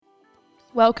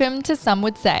Welcome to Some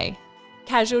Would Say.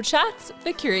 Casual chats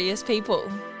for curious people.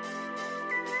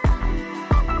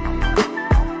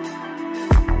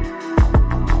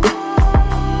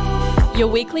 Your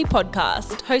weekly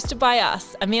podcast, hosted by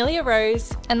us, Amelia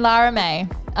Rose, And Lara May,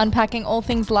 unpacking all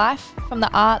things life, from the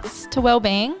arts to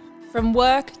well-being, from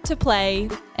work to play,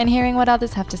 and hearing what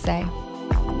others have to say.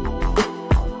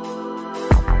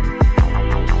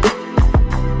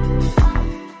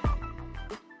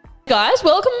 Guys,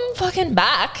 welcome fucking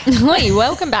back. Hey,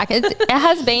 welcome back. It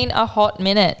has been a hot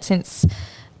minute since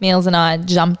Meals and I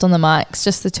jumped on the mics,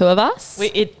 just the two of us.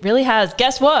 It really has.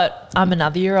 Guess what? I'm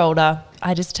another year older.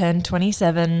 I just turned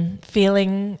 27,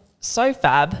 feeling so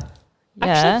fab. Yeah.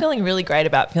 Actually feeling really great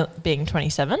about being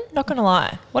 27, not going to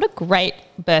lie. What a great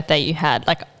birthday you had.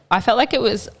 Like, I felt like it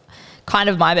was kind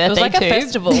of my birthday It was like too. a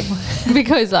festival.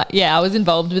 Because, I was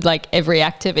involved with like every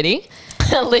activity.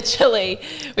 Literally,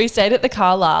 we stayed at the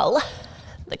Carlisle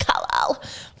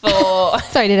for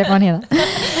Sorry, did everyone hear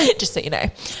that? just so you know.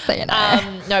 So you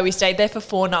know. No, we stayed there for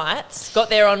 4 nights. Got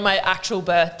there on my actual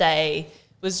birthday.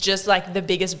 Was just like the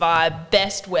biggest vibe,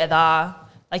 best weather.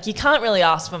 Like, you can't really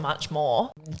ask for much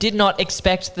more. Did not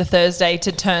expect the Thursday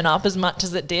to turn up as much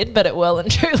as it did, but it well and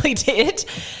truly did.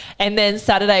 And then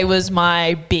Saturday was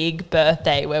my big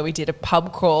birthday where we did a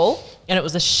pub crawl, and it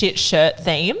was a shit shirt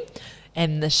theme.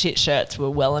 And the shit shirts were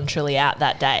well and truly out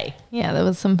that day. Yeah, there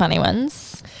was some funny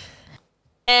ones.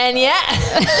 And yeah.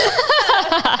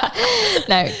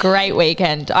 No, great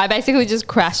weekend. I basically just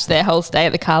crashed their whole stay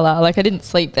at the Carlisle. Like, I didn't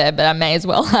sleep there, but I may as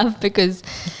well have, because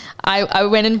I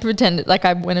went and pretended, like,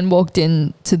 I went and walked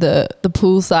in to the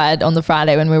poolside on the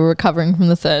Friday when we were recovering from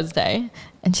the Thursday.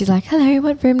 And she's like, hello,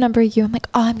 what room number are you? I'm like,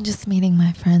 oh, I'm just meeting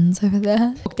my friends over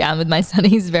there. Walked down with my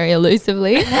sonnies very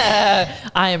elusively.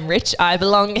 I am rich. I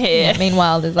belong here. Yeah,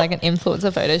 meanwhile, there's like an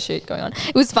influencer photo shoot going on.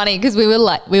 It was funny because we were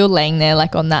laying there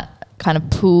like on that kind of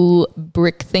pool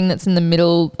brick thing that's in the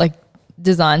middle, like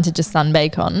designed to just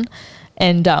sunbake on.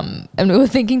 And we were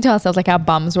thinking to ourselves, like, our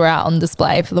bums were out on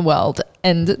display for the world.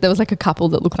 And there was like a couple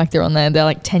that looked like they're on their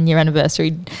like 10-year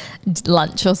anniversary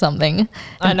lunch or something.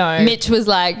 I And know. Mitch was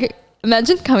like,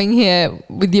 imagine coming here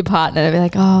with your partner and be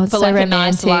like, oh, it's For so like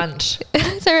romantic. a nice lunch.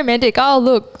 So romantic. Oh,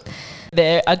 look.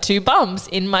 There are 2 bums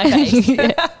in my face.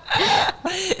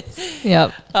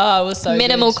 Yep. Oh, it was so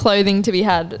Minimal good. clothing to be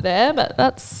had there, but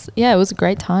it was a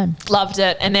great time. Loved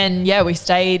it. And then,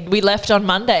 we left on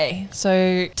Monday.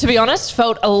 So, to be honest,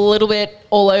 felt a little bit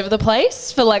all over the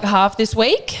place for like half this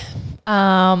week.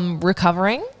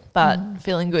 Recovering, but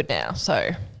feeling good now.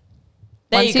 So,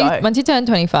 there you go. Once you turn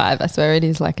 25, I swear it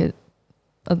is like a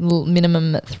little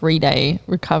minimum 3-day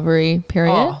recovery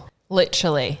period. Oh,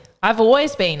 literally. I've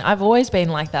always been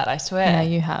like that, I swear. Yeah,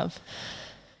 you have.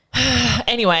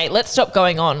 Anyway, let's stop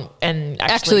going on and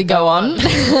actually go on.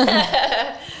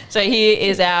 So here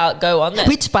is our go on then.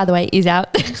 Which, by the way, is out.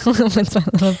 It's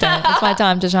my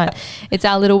time to shine. It's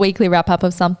our little weekly wrap up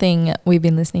of something we've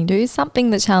been listening to,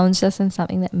 something that challenged us and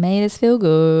something that made us feel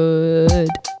good.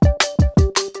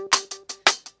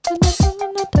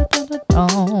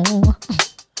 Oh.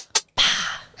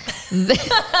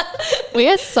 we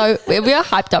are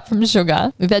hyped up from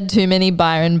sugar. We've had too many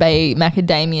Byron Bay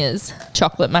macadamias,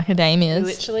 chocolate You macadamias.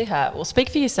 literally have. Well, speak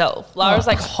for yourself. Lara's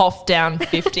like hoffed down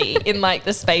 50 in like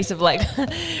the space of like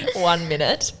 1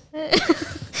 minute.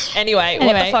 Anyway,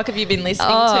 what the fuck have you been listening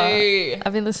to?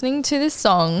 I've been listening to this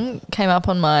song, came up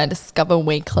on my Discover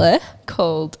Weekly,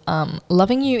 called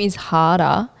Loving You Is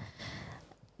Harder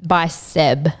by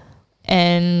Seb.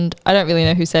 And I don't really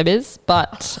know who Seb is,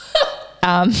 but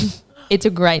it's a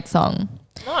great song.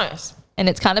 Nice. And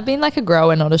it's kind of been like a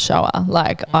grower, not a shower.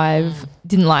 Like,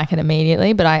 didn't like it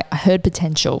immediately, but I heard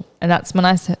potential. And that's when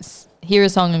I hear a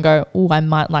song and go, oh, I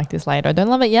might like this later. I don't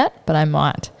love it yet, but I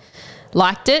might.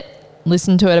 Liked it.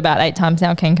 Listened to it about 8 times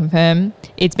now, can confirm.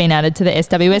 It's been added to the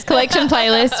SWS collection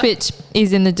playlist, which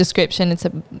is in the description.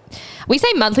 We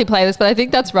say monthly playlist, but I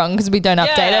think that's wrong because we don't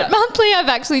update it monthly. I've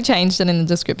actually changed it in the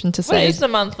description to What say. is the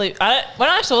monthly? When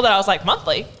I saw that, I was like,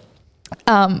 monthly?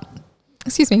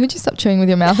 Excuse me, would you stop chewing with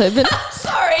your mouth open?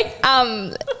 Sorry.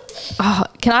 Can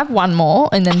I have one more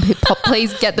and then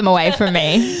please get them away from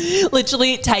me?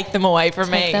 Literally take them away from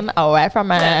me. Take them away from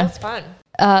me. Yeah, that's fine.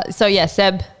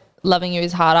 Seb, Loving You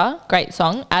Is Harder, great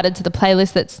song, added to the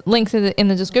playlist that's linked in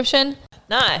the description.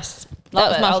 Nice. That Love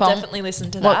was it. my I'll song. definitely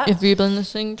listen to What that. have you been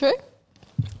listening to?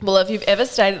 Well, if you've ever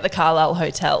stayed at the Carlisle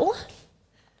Hotel,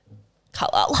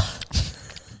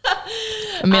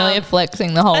 Amelia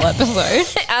flexing the whole episode.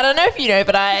 I don't know if you know,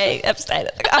 but I have stayed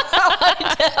at the Carlisle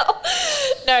Hotel.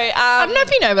 No, I don't know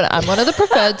if you know, but I'm one of the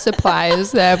preferred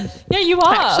suppliers there. yeah, you are.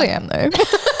 I actually am though.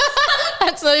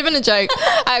 It's not even a joke.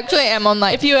 I actually am on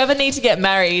like, If you ever need to get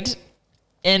married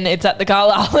and it's at the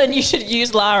Carlisle, then you should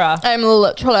use Lara. I'm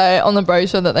literally on the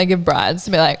brochure that they give brides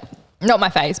to be like, not my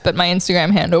face, but my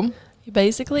Instagram handle. You're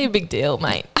basically a big deal,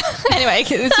 mate. Anyway,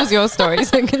 this was your story,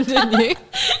 so continue.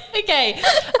 Okay.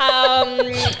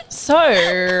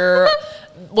 So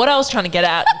what I was trying to get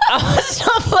at, I was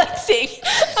not flexing.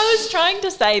 I was trying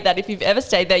to say that if you've ever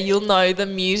stayed there, you'll know the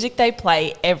music they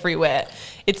play everywhere.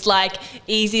 It's like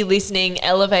easy listening,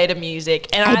 elevator music.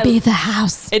 And Ibiza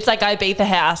House. It's like Ibiza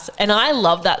House. And I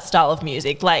love that style of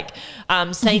music. Like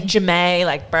Saint Germain,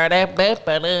 like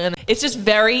it's just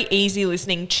very easy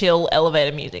listening, chill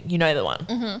elevator music. You know the one.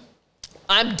 Mm-hmm.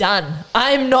 I'm done.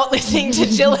 I'm not listening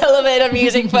to chill elevator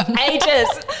music for ages.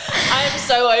 I'm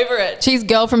so over it. She's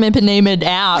Girl from Ipanema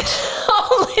out.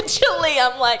 Oh, literally,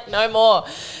 I'm like, no more.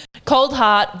 Cold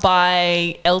Heart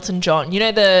by Elton John. You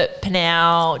know the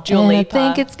Pinau, Dua Lipa.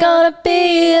 I think it's gonna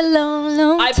be a long,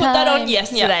 long time. I put that on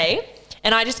yesterday.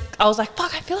 And I was like,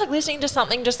 fuck, I feel like listening to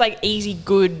something just like easy,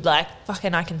 good, like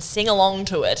fucking I can sing along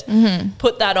to it. Mm-hmm.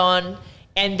 Put that on.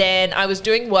 And then I was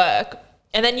doing work.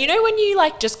 And then you know when you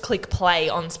like just click play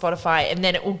on Spotify and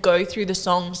then it will go through the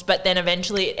songs, but then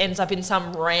eventually it ends up in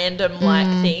some random like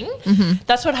thing. Mm-hmm.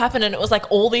 That's what happened. And it was like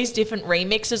all these different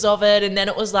remixes of it. And then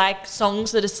it was like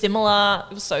songs that are similar.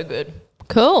 It was so good.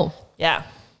 Cool. Yeah.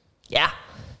 Yeah.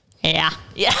 Yeah.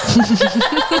 Yeah.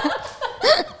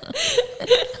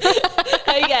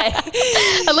 Okay.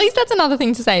 At least that's another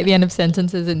thing to say at the end of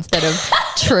sentences instead of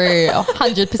true,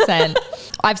 100%.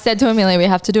 I've said to Amelia we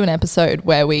have to do an episode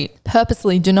where we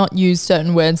purposely do not use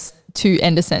certain words to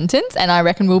end a sentence, and I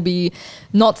reckon we'll be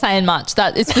not saying much.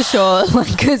 That is for sure,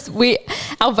 because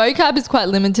our vocab is quite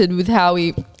limited with how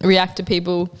we react to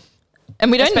people,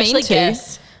 and we don't Especially mean to.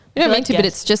 guess. We don't mean to, but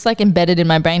it's just like embedded in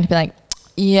my brain to be like,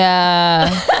 yeah,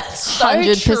 So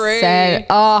 100%. true.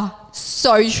 Oh,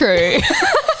 so true.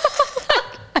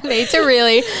 I need to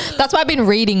really, that's why I've been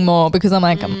reading more, because I'm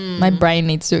like, my brain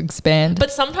needs to expand.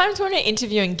 But sometimes when you're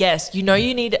interviewing guests, you know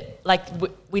you need, like,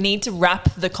 we need to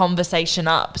wrap the conversation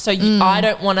up. So I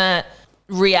don't want to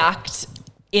react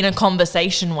in a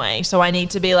conversation way. So I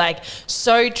need to be like,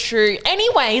 so true.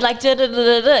 Anyway, like,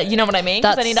 da-da-da-da-da. You know what I mean?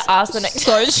 Because I need to ask the next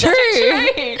so true.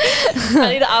 I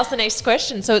need to ask the next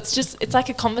question. So it's like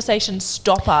a conversation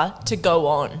stopper to go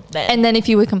on then. And then if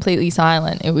you were completely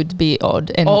silent, it would be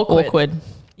odd and awkward.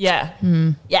 Yeah.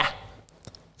 Yeah.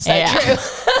 So Yeah. true.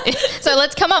 So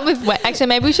let's come up with, actually,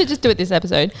 maybe we should just do it this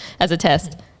episode as a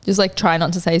test. Just like try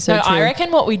not to say so No, true. I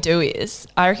reckon what we do is,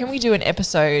 we do an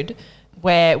episode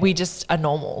where we just are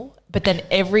normal, but then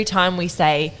every time we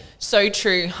say so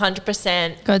true,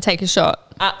 100%, Gotta take a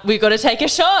shot. we got to take a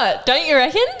shot. Don't you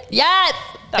reckon? Yes.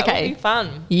 That Okay. would be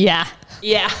fun. Yeah.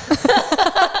 Yeah.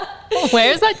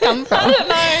 Where does that come from? I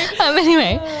don't know.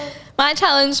 Anyway, my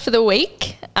challenge for the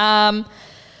week.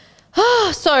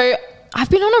 So I've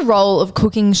been on a roll of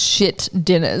cooking shit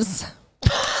dinners.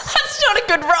 That's not a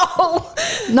good roll.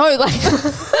 No,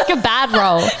 like a bad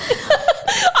roll.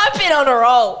 I've been on a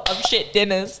roll of shit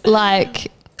dinners.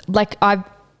 Like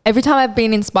every time I've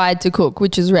been inspired to cook,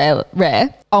 which is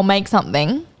rare, I'll make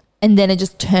something and then it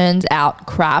just turns out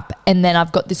crap. And then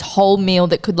I've got this whole meal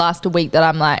that could last a week that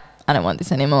I'm like, I don't want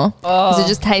this anymore. Because it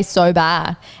just tastes so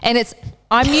bad. And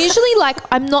I'm usually like,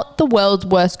 I'm not the world's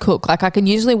worst cook. Like I can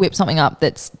usually whip something up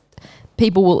that's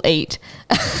people will eat.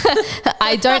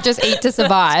 I don't just eat to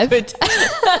survive. That's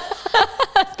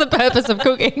the purpose of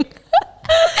cooking.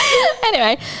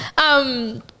 Anyway,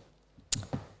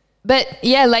 but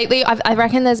yeah, lately I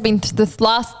reckon there's been the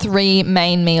last 3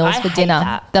 main meals I for hate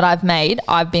dinner that I've made.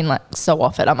 I've been like so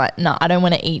off it. I'm like, no, I don't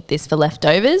want to eat this for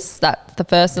leftovers. That's the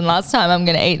first and last time I'm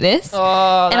going to eat this.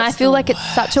 Oh, and I feel like it's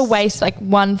such a waste, like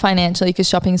one, financially, because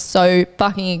shopping's so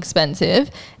fucking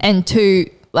expensive, and 2,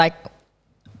 like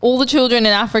all the children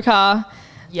in Africa,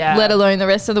 let alone the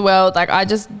rest of the world. Like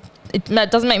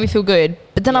that doesn't make me feel good.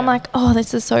 But then I'm like, oh,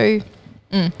 this is so...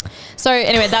 So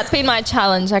anyway, that's been my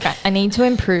challenge. Like I need to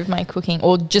improve my cooking,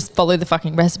 or just follow the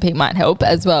fucking recipe might help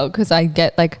as well, because I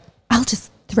get like, I'll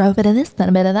just throw a bit of this, then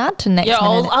a bit of that to next minute.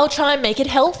 I'll try and make it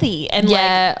healthy and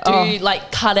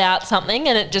like cut out something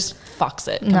and it just fucks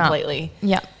it completely.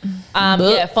 Yeah.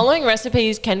 Following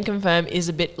recipes, can confirm, is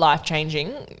a bit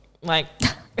life-changing. Like,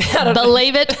 I don't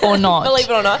Believe it or not. Believe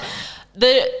it or not.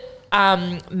 The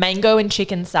mango and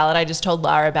chicken salad, I just told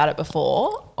Lara about it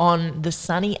before, on the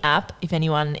Sunny app. If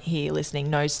anyone here listening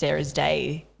knows Sarah's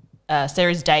Day's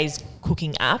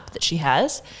cooking app that she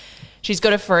has, she's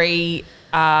got a free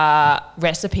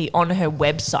recipe on her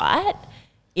website.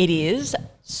 It is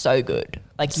so good.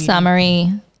 Like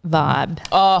Summery vibe.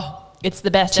 Oh, it's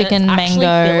the best. Chicken, and it's actually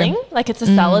mango. filling. Like it's a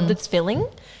salad that's filling.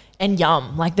 and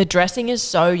yum. Like the dressing is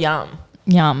so yum.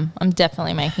 Yum. I'm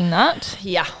definitely making that.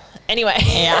 Yeah. Anyway.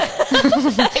 Yeah.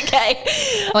 Okay.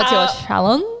 What's your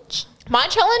challenge? My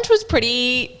challenge was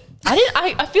pretty.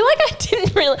 I feel like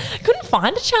I couldn't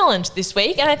find a challenge this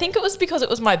week, and I think it was because it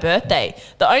was my birthday.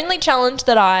 The only challenge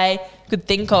that I could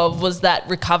think of was that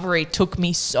recovery took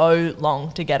me so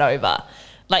long to get over.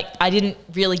 Like I didn't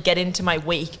really get into my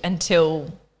week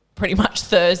until pretty much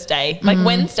Thursday. Like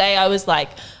Wednesday I was like,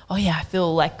 oh yeah, I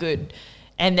feel like good.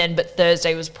 And then but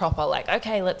Thursday was proper like,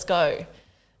 okay, let's go.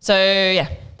 So yeah,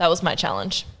 that was my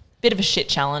challenge. Bit of a shit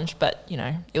challenge, but you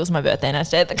know, it was my birthday and I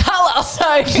stayed at the Carlisle,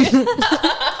 so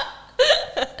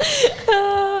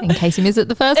In case you missed it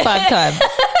the first 5 times.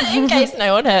 in case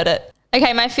no one heard it.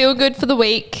 Okay, my feel good for the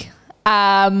week.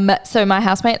 So my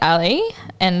housemate Ali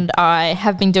and I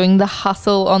have been doing the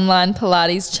Hustle Online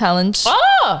Pilates Challenge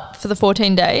for the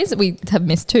 14 days. We have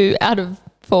missed 2 out of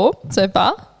 4 so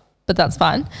far, but that's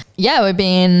fine. Yeah, we've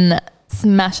been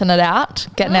smashing it out,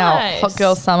 getting our hot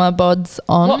girl summer bods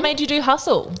on. What made you do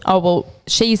Hustle? Oh, well,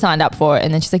 she signed up for it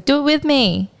and then she's like, do it with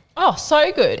me. Oh,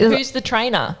 so good. Who's the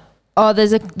trainer? Oh,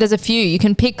 there's a few. You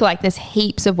can pick, like, there's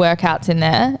heaps of workouts in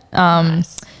there.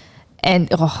 Nice. And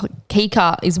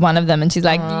Kika is one of them. And she's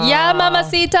like, yeah,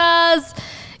 mamacitas.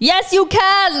 Yes, you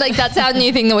can. Like, that's our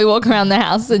new thing that we walk around the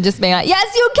house and just being like,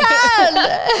 yes, you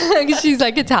can. Because she's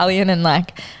like Italian and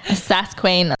like a sass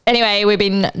queen. Anyway, we've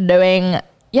been doing,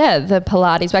 the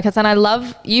Pilates workouts. And I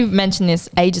love, you've mentioned this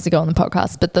ages ago on the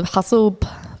podcast, but the Hustle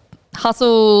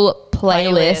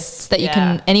playlists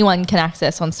that anyone can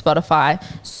access on Spotify.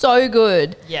 So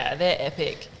good. Yeah, they're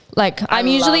epic. Like I I'm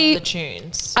usually love the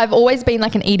tunes. I've always been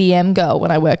like an EDM girl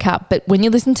when I work out, but when you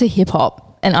listen to hip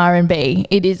hop and R&B,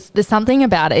 there's something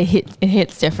about it. It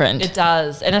hits different. It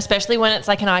does, and especially when it's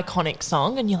like an iconic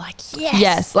song, and you're like,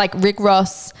 yes, like Rick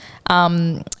Ross,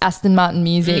 Aston Martin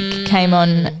music came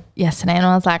on yesterday, and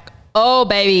I was like, oh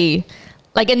baby.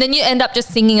 Like, and then you end up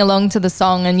just singing along to the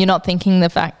song and you're not thinking the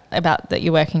fact about that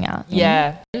you're working out.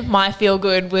 Yeah. My feel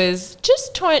good was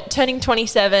just turning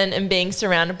 27 and being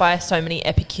surrounded by so many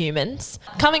epic humans.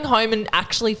 Coming home and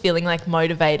actually feeling like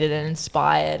motivated and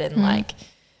inspired and like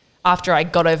after I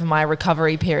got over my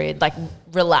recovery period, like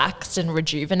relaxed and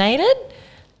rejuvenated.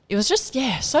 It was just,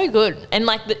 so good. And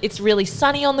like it's really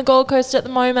sunny on the Gold Coast at the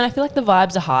moment. I feel like the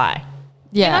vibes are high.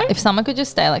 Yeah, you know? If summer could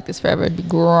just stay like this forever, it'd be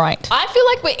great. I feel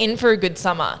like we're in for a good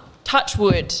summer. Touch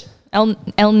wood. El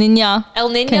Niño. El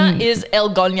Niño is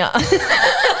El Gonya.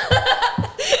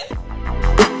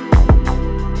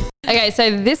 Okay,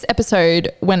 so this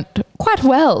episode went quite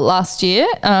well last year.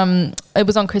 It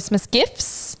was on Christmas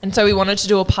gifts. And so we wanted to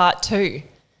do a part 2.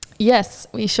 Yes,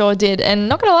 we sure did. And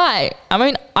not going to lie, I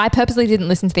mean, I purposely didn't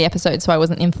listen to the episode so I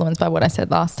wasn't influenced by what I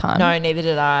said last time. No, neither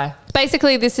did I.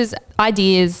 Basically, this is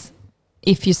ideas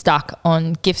if you're stuck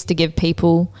on gifts to give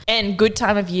people. And good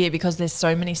time of year because there's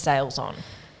so many sales on.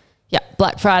 Yeah,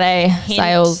 Black Friday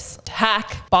sales.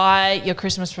 Hack, buy your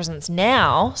Christmas presents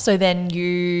now so then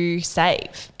you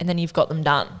save and then you've got them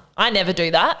done. I never do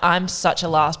that. I'm such a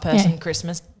last person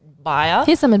Christmas buyer.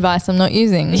 Here's some advice I'm not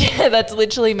using. Yeah, that's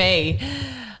literally me.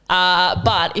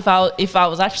 But if I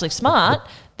was actually smart,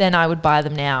 then I would buy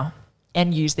them now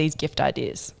and use these gift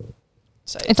ideas.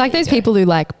 So it's like those people who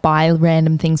like buy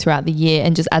random things throughout the year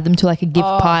and just add them to like a gift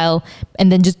pile and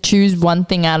then just choose one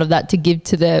thing out of that to give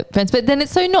to their friends. But then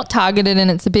it's so not targeted and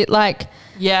it's a bit like,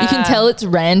 you can tell it's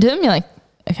random. You're like,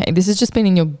 okay, this has just been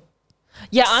in your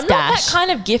I'm not that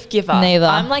kind of gift giver. Neither.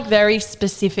 I'm like very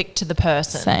specific to the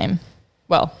person. Same.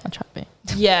 Well, I try to be.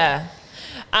 Yeah.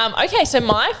 Okay, so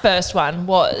my first one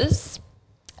was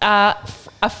a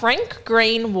Frank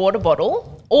Green water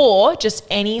bottle or just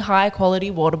any high quality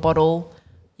water bottle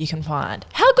you can find.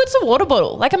 How good's a water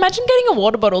bottle? Like imagine getting a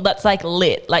water bottle that's like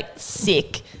lit, like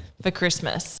sick for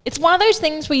Christmas. It's one of those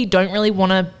things where you don't really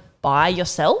want to buy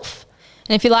yourself.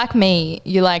 And if you're like me,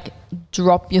 you like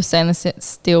drop your stainless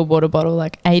steel water bottle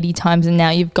like 80 times and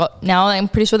now I'm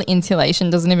pretty sure the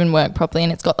insulation doesn't even work properly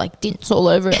and it's got like dints all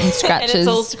over it and scratches. And it's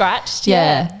all scratched.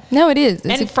 Yeah. No, it is.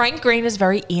 And Frank Green is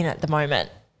very in at the moment.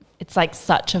 It's like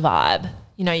such a vibe.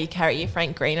 You know, you carry your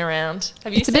Frank Green around.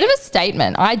 Have you It's a bit of a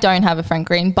statement. I don't have a Frank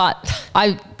Green, but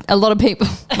a lot of people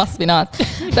must be nice.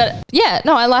 But yeah,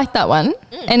 no, I like that one.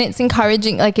 And it's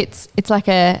encouraging, like it's like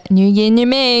a new year, new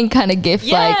me kind of gift.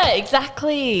 Yeah, like,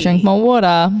 exactly. Drink more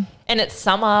water. And it's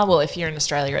summer. Well, if you're in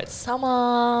Australia, it's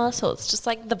summer. So it's just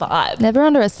like the vibe. Never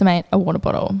underestimate a water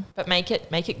bottle. But make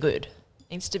it good. It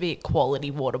needs to be a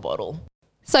quality water bottle.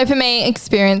 So for me,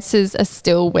 experiences are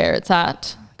still where it's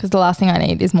at. Because the last thing I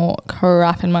need is more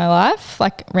crap in my life,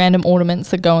 like random ornaments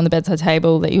that go on the bedside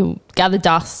table that you gather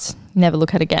dust, never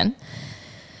look at again.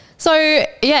 So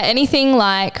yeah, anything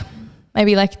like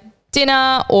maybe like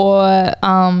dinner or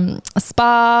a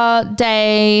spa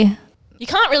day. You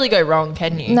can't really go wrong,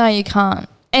 can you? No, you can't.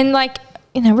 And like,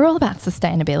 you know, we're all about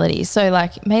sustainability. So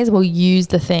like, may as well use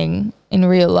the thing in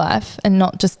real life and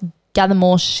not just gather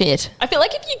more shit. I feel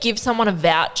like if you give someone a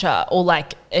voucher or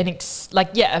like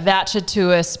a voucher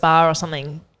to a spa or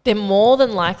something, they're more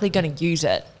than likely going to use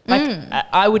it. Like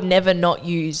I would never not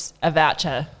use a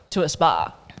voucher to a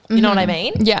spa. You know what I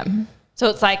mean? Yeah. So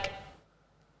it's like,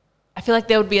 I feel like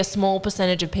there would be a small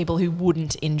percentage of people who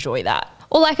wouldn't enjoy that.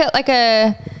 Or like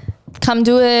a come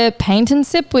do a paint and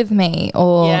sip with me,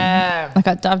 or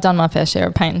like I've done my fair share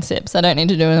of paint and sips. I don't need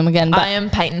to do them again. But I am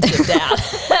paint and sipped out.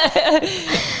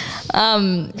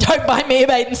 Don't buy me a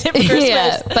paint and sip for Christmas.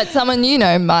 Yeah, but someone you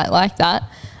know might like that,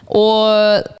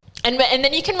 or. And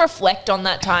then you can reflect on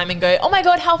that time and go, oh my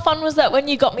God, how fun was that when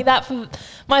you got me that for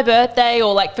my birthday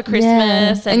or like for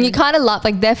Christmas? Yeah. And you kind of laugh,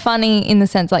 like they're funny in the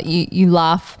sense like you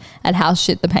laugh at how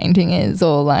shit the painting is,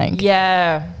 or like.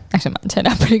 Yeah. Actually, mine turned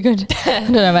out pretty good. I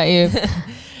don't know about you.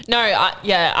 No,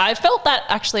 I felt that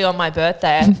actually on my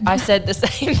birthday. I said the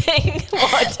same thing.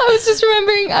 What? I was just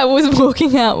remembering I was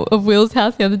walking out of Will's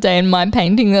house the other day and my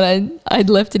painting that I'd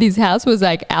left at his house was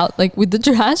like out like with the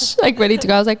trash, like ready to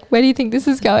go. I was like, where do you think this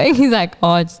is going? He's like, oh,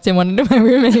 I just didn't want it in my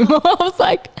room anymore. I was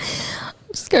like,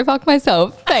 just go fuck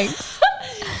myself. Thanks.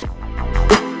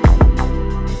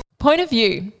 Point of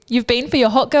view. You've been for your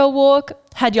hot girl walk,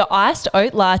 had your iced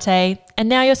oat latte, and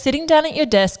now you're sitting down at your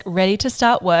desk ready to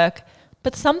start work.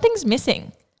 But something's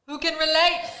missing. Who can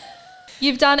relate?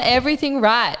 You've done everything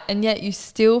right and yet you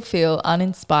still feel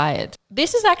uninspired.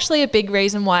 This is actually a big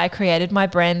reason why I created my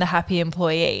brand, The Happy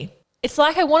Employee. It's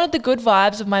like I wanted the good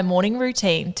vibes of my morning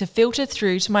routine to filter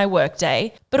through to my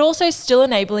workday, but also still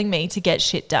enabling me to get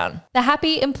shit done. The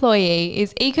Happy Employee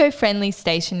is eco-friendly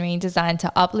stationery designed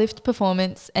to uplift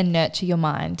performance and nurture your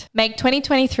mind. Make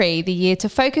 2023 the year to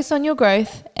focus on your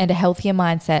growth and a healthier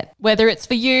mindset. Whether it's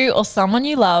for you or someone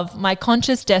you love, my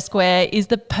conscious deskwear is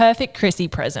the perfect Chrissy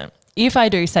present, if I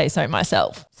do say so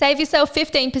myself. Save yourself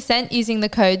 15% using the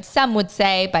code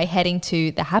SOMEWOULDSAY by heading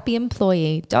to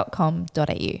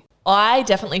thehappyemployee.com.au. I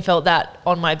definitely felt that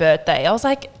on my birthday. I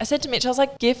said to Mitch,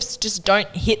 gifts just don't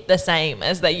hit the same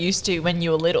as they used to when you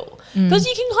were little. Because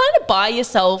you can kind of buy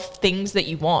yourself things that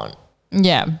you want.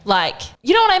 Yeah. Like,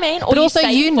 you know what I mean? Or but also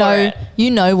you know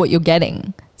what you're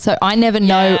getting. So I never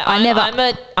know.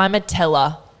 I'm a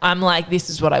teller. I'm like, this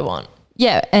is what I want.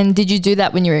 Yeah. And did you do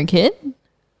that when you were a kid?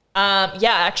 I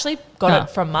actually got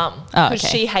it from mum. Because okay.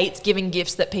 she hates giving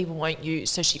gifts that people won't use.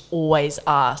 So she always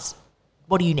asks,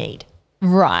 what do you need?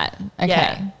 Right. Okay.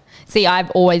 Yeah. See,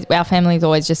 our family's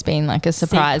always just been like a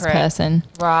surprise person.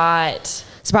 Right.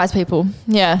 Surprise people.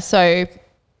 Yeah. So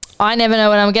I never know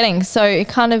what I'm getting. So it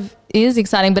kind of is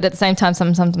exciting, but at the same time,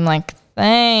 sometimes I'm like,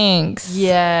 thanks.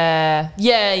 Yeah.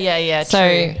 So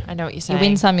true. I know what you're saying. You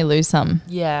win some, you lose some.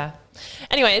 Yeah.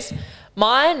 Anyways,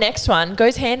 my next one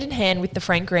goes hand in hand with the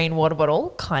Frank Green water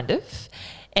bottle, kind of,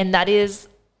 and that is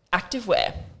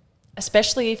activewear.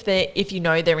 Especially if you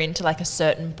know they're into like a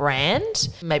certain brand,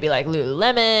 maybe like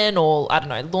Lululemon or I don't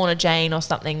know, Lorna Jane or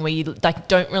something, where you like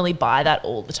don't really buy that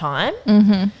all the time.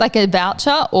 Mm-hmm. Like a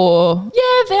voucher or?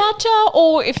 Yeah, voucher,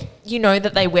 or if you know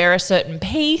that they wear a certain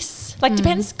piece. Like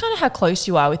depends kind of how close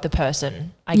you are with the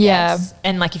person, I guess.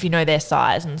 And like if you know their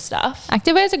size and stuff.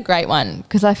 Activewear is a great one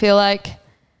because I feel like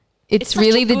it's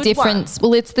really the difference.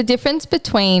 Well, it's the difference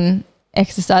between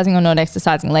exercising or not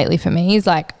exercising lately for me is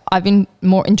like I've been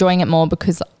more enjoying it more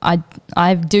because I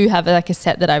do have like a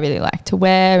set that I really like to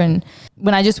wear, and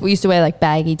when I just used to wear like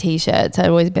baggy t-shirts I'd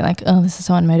always be like, oh, this is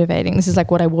so unmotivating, this is like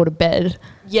what I wore to bed.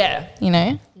 Yeah, you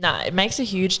know. No, it makes a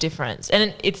huge difference.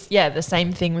 And it's the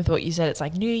same thing with what you said. It's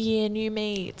like new year, new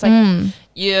me. It's like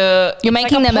you're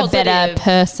making like them a better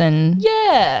person.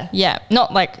 Yeah,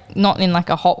 not in like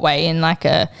a hot way, in like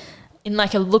a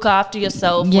look after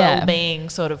yourself, well-being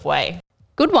sort of way.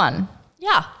 Good one.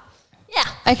 Yeah.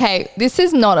 Okay, this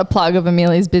is not a plug of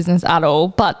Amelia's business at all,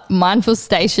 but Mindful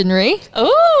Stationery.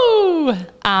 Ooh.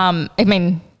 I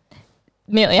mean,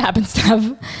 Amelia happens to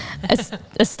have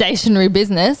a stationery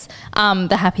business,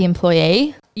 The Happy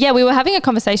Employee. Yeah, we were having a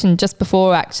conversation just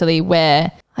before actually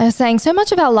where I was saying so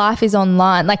much of our life is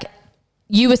online. Like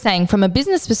you were saying from a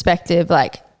business perspective,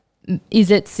 like, is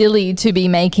it silly to be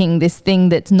making this thing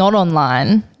that's not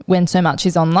online when so much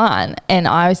is online? And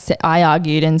I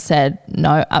argued and said,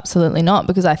 no, absolutely not,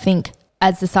 because I think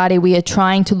as society we are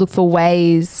trying to look for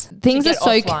ways. Things are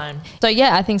so offline. So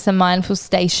yeah, I think some mindful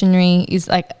stationery is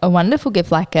like a wonderful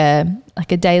gift, like a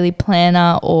daily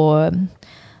planner or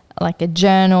like a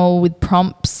journal with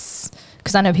prompts.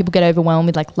 because I know people get overwhelmed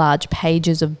with like large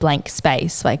pages of blank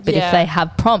space. Like, but if Yeah. they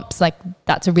have prompts, like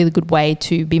that's a really good way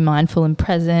to be mindful and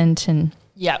present. And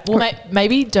Yeah, well,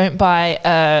 maybe don't buy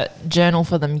a journal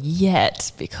for them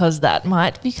yet because that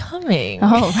might be coming.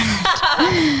 oh,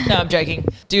 No, I'm joking.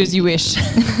 Do as you wish.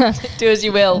 Do as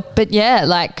you will. but yeah,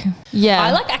 like yeah,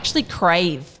 I like actually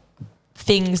crave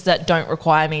things that don't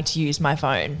require me to use my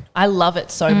phone. I love it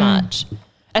so much,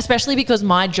 especially because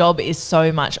my job is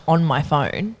so much on my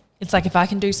phone. It's like if I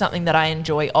can do something that I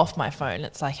enjoy off my phone,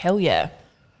 it's like, hell yeah.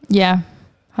 yeah,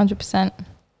 100%.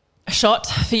 A shot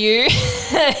for you.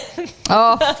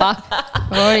 Oh fuck,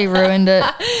 I've already ruined it.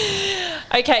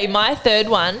 Okay, my third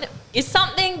one is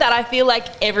something that I feel like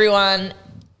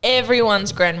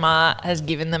everyone's grandma has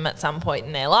given them at some point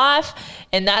in their life,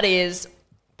 and that is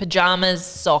pajamas,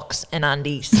 socks, and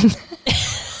undies.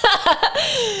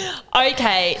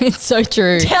 Okay, It's so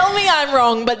true. tell me I'm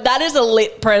wrong, but that is a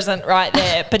lit present right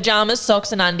there. Pajamas,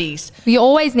 socks, and undies. We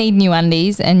always need new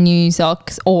undies and new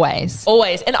socks, always.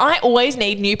 Always. And I always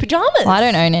need new pajamas. Well, I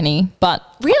don't own any, but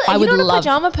Really? I would You're not love. a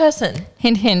pajama person?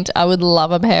 Hint, hint. I would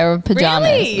love a pair of pajamas.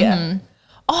 Really? Mhm.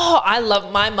 Oh, I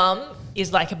love, my mum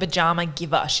is like a pajama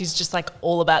giver. She's just like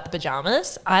all about the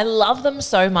pajamas. I love them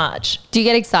so much. Do you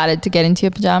get excited to get into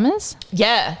your pajamas?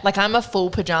 Yeah, like I'm a full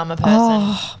pajama person.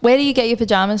 Oh, where do you get your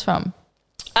pajamas from?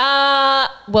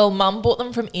 Well, mum bought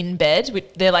them from In Bed.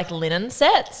 They're like linen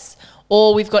sets.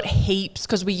 Or we've got heaps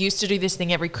because we used to do this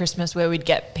thing every Christmas where we'd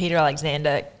get Peter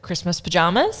Alexander Christmas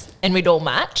pajamas and we'd all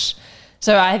match.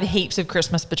 So I have heaps of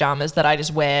Christmas pajamas that I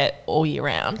just wear all year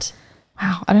round.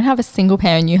 Wow, I don't have a single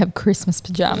pair and you have Christmas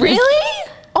pajamas. Really?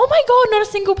 Oh my God, not a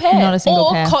single pair. Not a single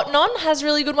or pair. Cotton On has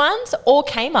really good ones, or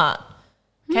Kmart.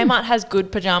 Kmart has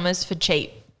good pajamas for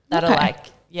cheap that are Okay. like,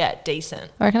 yeah, decent.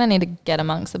 I reckon I need to get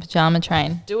amongst the pajama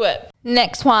train. Do it.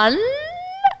 Next one.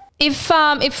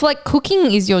 If like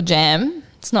cooking is your jam,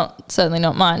 it's not, certainly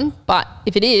not mine, but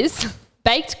if it is,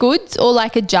 baked goods or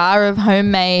like a jar of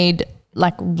homemade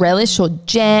like relish or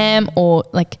jam or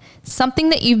like something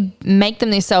that you make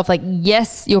them yourself, like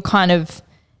yes, you're kind of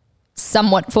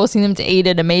somewhat forcing them to eat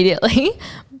it immediately,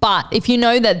 but if you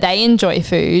know that they enjoy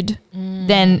food,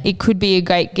 then it could be a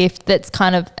great gift that's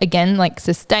kind of, again, like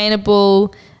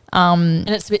sustainable, And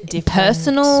it's a bit different.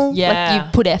 personal, Yeah. like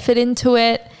you put effort into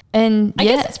it. And I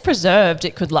yeah, guess it's preserved.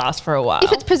 It could last for a while.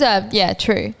 if it's preserved, yeah,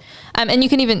 true. And you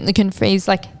can freeze,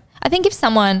 like, I think if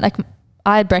someone, like,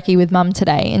 I had brekkie with mum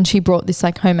today and she brought this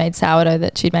like homemade sourdough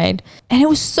that she'd made and it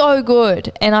was so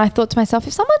good. And I thought to myself,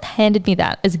 if someone handed me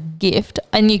that as a gift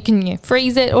and you can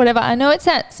freeze it or whatever, I know it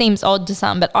seems odd to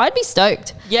some, but I'd be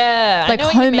stoked. yeah, Like I know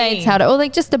what you homemade mean. sourdough or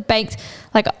like just a baked,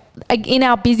 like in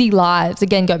our busy lives,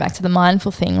 again, go back to the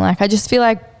mindful thing. Like I just feel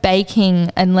like baking,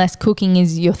 unless cooking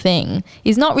is your thing,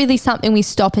 is not really something we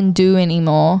stop and do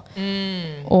anymore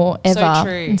or ever.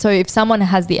 true. And so if someone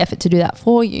has the effort to do that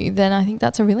for you, then I think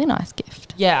that's a really nice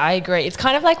gift. Yeah, I agree. It's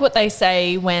kind of like what they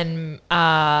say when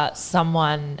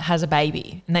someone has a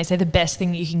baby and they say the best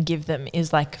thing you can give them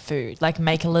is like food, like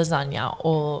make a lasagna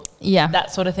or Yeah.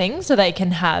 that sort of thing so they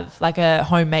can have like a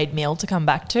homemade meal to come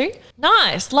back to.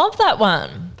 Nice. Love that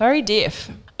one. Very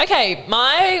diff. Okay,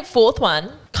 my fourth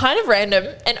one, kind of random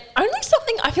and only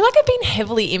something I feel like I've been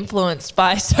heavily influenced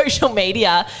by social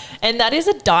media, and that is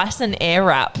a Dyson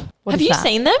Airwrap. What Have is you that?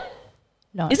 seen them?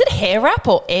 No. Is it hair wrap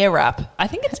or air wrap? I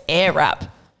think it's air wrap.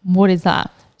 What is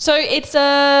that? So it's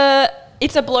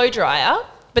a blow dryer,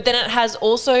 but then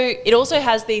it also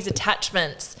has these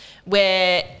attachments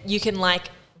where you can like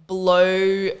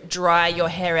blow dry your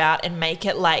hair out and make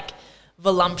it like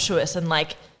voluptuous, and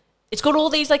like it's got all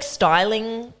these like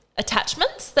styling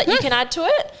attachments that you can add to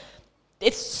it.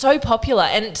 It's so popular.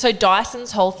 And so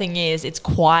Dyson's whole thing is it's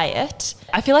quiet.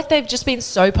 I feel like they've just been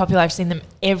so popular. I've seen them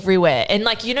everywhere. And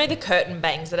like, you know, the curtain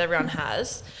bangs that everyone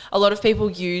has, a lot of people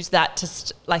use that to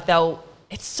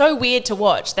it's so weird to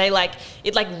watch. It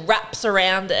like wraps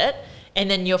around it and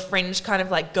then your fringe kind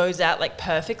of like goes out like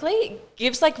perfectly. It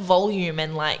gives like volume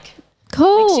and like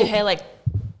Cool. makes your hair like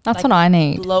That's like what I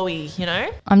need. glowy, you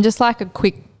know? I'm just like a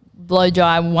quick blow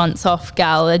dry once off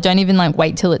gal. I don't even like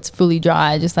wait till it's fully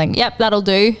dry. Just like, yep, that'll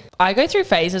do. I go through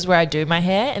phases where I do my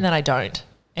hair and then I don't.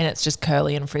 And it's just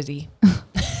curly and frizzy.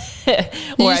 Did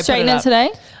you straighten it today?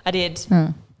 I did.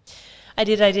 I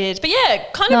did. But yeah,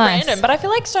 kind of Nice. random. But I feel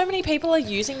like so many people are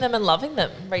using them and loving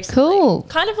them recently. Cool.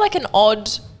 Kind of like an odd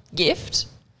gift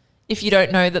if you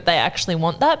don't know that they actually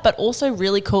want that, but also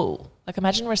really cool. Like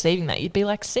imagine receiving that. You'd be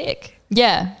like sick.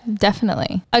 Yeah,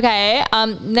 definitely. Okay,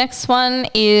 next one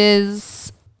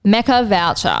is Mecca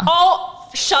voucher. Oh,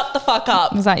 shut the fuck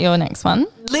up. Was that your next one?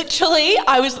 Literally,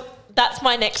 that's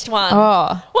my next one.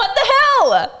 Oh, What the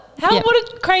hell? Yeah.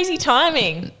 What a crazy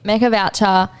timing. Mecca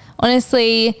voucher.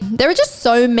 Honestly, there are just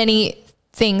so many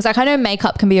things. Like I know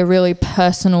makeup can be a really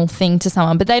personal thing to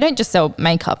someone, but they don't just sell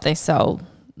makeup. They sell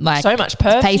like So much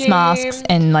perfume, face masks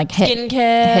and like skincare,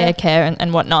 hair care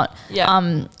and whatnot. Yeah.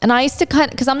 And I used to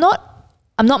because I'm not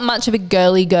much of a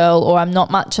girly girl, or I'm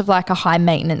not much of like a high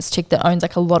maintenance chick that owns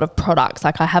like a lot of products.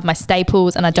 Like I have my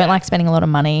staples and I don't like spending a lot of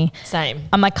money. Same.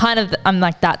 I'm like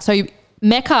that. So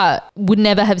Mecca would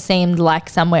never have seemed like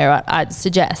somewhere I'd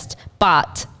suggest.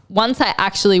 But once I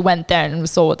actually went there and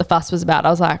saw what the fuss was about, I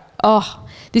was like, oh,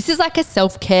 this is like a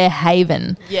self-care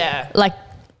haven. Yeah. Like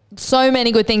so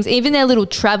many good things. Even their little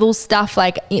travel stuff,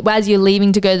 like as you're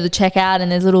leaving to go to the checkout,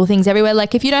 and there's little things everywhere.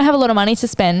 Like if you don't have a lot of money to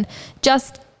spend,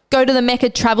 just go to the Mecca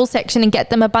travel section and get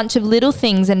them a bunch of little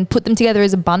things and put them together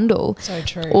as a bundle. So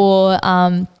true. Or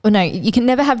no, you can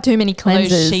never have too many cleansers.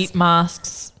 Those sheet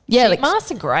masks. Yeah, sheet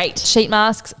masks are great. Sheet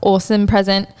masks, awesome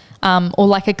present. Or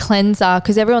like a cleanser,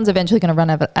 because everyone's eventually going to run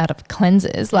out of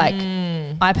cleansers. Like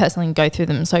I personally go through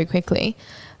them so quickly.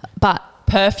 But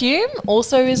perfume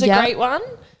also is a great one.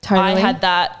 Totally. I had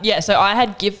that. Yeah, so I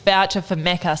had gift voucher for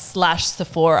Mecca /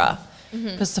 Sephora,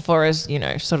 because Sephora's,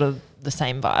 sort of the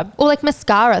same vibe. Or like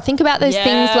mascara. Think about those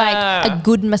things like a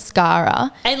good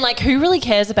mascara. And like who really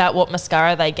cares about what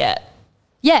mascara they get?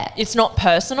 Yeah. It's not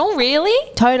personal,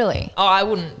 really? Totally. Oh, I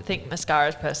wouldn't think mascara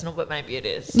is personal, but maybe it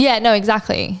is. Yeah, no,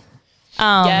 exactly.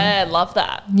 Yeah, love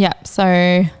that. Yeah, so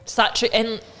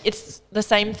And it's the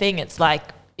same thing. It's like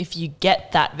if you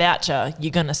get that voucher, you're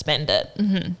going to spend it.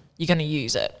 Mm-hmm. You're going to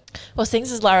use it. Well,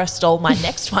 things as Lara stole my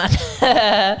next one.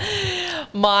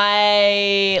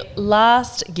 My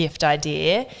last gift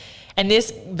idea, and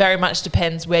this very much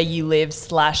depends where you live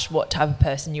 / what type of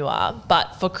person you are.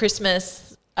 But for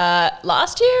Christmas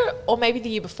last year, or maybe the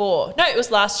year before. No, it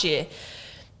was last year.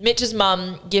 Mitch's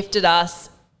mum gifted us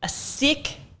a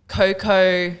sick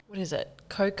Coco, what is it?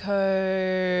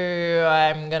 Coco,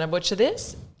 I'm going to butcher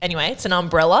this. Anyway, it's an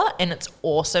umbrella and it's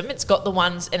awesome. It's got the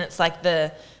ones, and it's like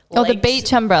the the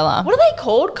beach umbrella. What are they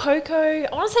called? Coco? I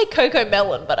want to say Coco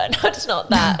Melon, but I know it's not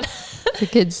that. It's a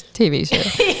kid's TV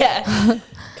show. Yeah.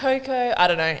 Coco, I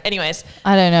don't know. Anyways.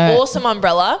 I don't know. Awesome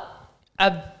umbrella,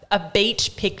 a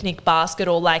beach picnic basket,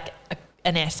 or like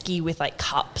an esky with like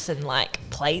cups and like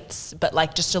plates, but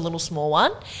like just a little small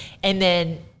one. And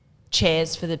then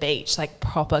chairs for the beach, like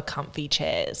proper comfy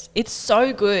chairs. It's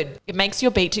so good. It makes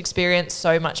your beach experience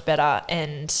so much better,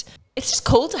 and it's just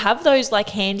cool to have those like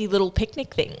handy little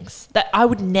picnic things that I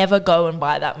would never go and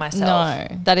buy that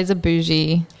myself. No, that is a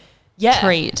bougie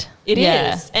treat. It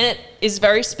is. And it is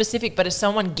very specific, but if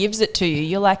someone gives it to you,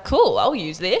 you're like, cool, I'll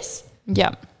use this.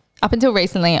 Yeah. Up until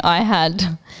recently, I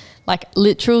had like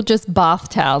literal just bath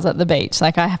towels at the beach.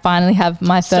 Like I finally have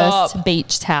my first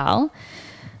beach towel.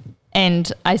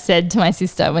 And I said to my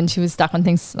sister when she was stuck on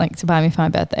things like to buy me for my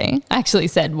birthday, I actually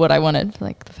said what I wanted for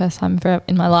like the first time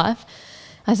in my life.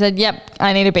 I said, yep,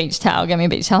 I need a beach towel. Get me a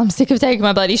beach towel. I'm sick of taking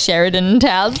my bloody Sheridan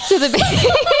towels to the beach.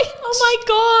 Oh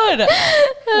my God.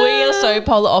 We are so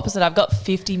polar opposite. I've got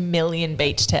 50 million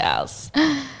beach towels.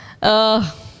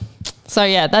 So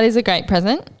yeah, that is a great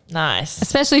present. Nice.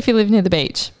 Especially if you live near the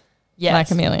beach. Yes.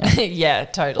 Like Amelia. Yeah,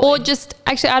 totally. Or just,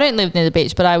 actually, I don't live near the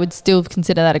beach, but I would still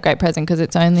consider that a great present because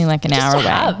it's only like an hour away.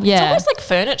 Have. Yeah. It's almost like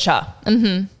furniture.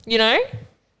 Mm-hmm.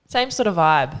 Same sort of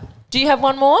vibe. Do you have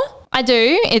one more? I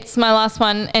do. It's my last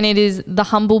one, and it is The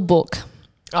Humble Book.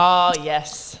 Oh,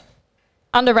 yes.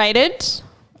 Underrated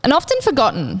and often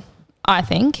forgotten, I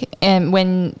think,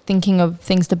 when thinking of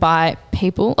things to buy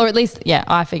people, or at least,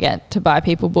 I forget to buy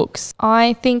people books.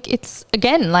 I think it's,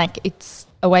 again, like it's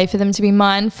a way for them to be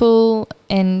mindful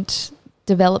and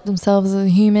develop themselves as a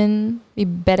human, be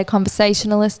better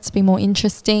conversationalists, be more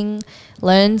interesting,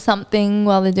 learn something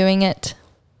while they're doing it.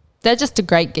 They're just a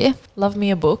great gift. Love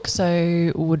me a book,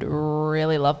 so would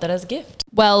really love that as a gift.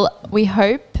 Well, we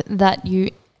hope that you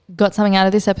got something out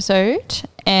of this episode,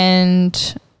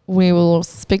 and we will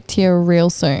speak to you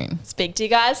real soon. Speak to you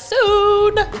guys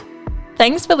soon.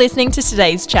 Thanks for listening to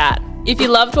today's chat. If you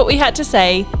loved what we had to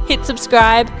say, hit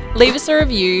subscribe, leave us a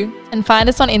review, and find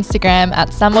us on Instagram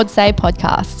at Some Would Say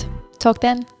Podcast. Talk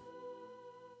then.